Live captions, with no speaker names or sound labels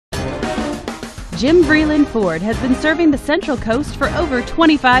Jim Vreeland Ford has been serving the Central Coast for over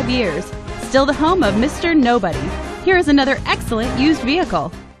 25 years. Still the home of Mr. Nobody. Here is another excellent used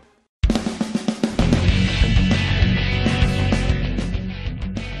vehicle.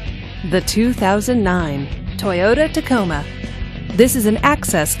 The 2009 Toyota Tacoma. This is an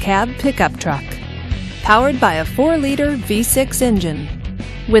access cab pickup truck, powered by a 4-liter V6 engine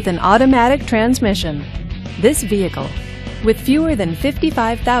with an automatic transmission. This vehicle, with fewer than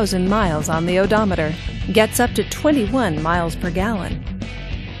 55,000 miles on the odometer, gets up to 21 miles per gallon.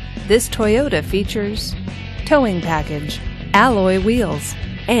 This Toyota features towing package, alloy wheels,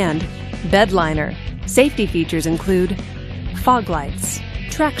 and bed liner. Safety features include fog lights,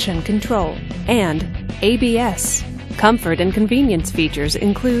 traction control, and ABS. Comfort and convenience features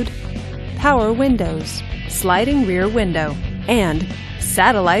include power windows, sliding rear window, and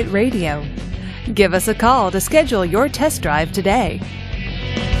satellite radio. Give us a call to schedule your test drive today.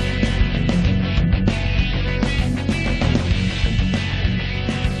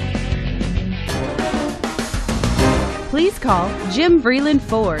 Please call Jim Vreeland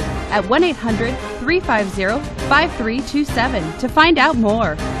Ford at 1-800-350-5327 to find out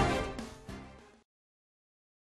more.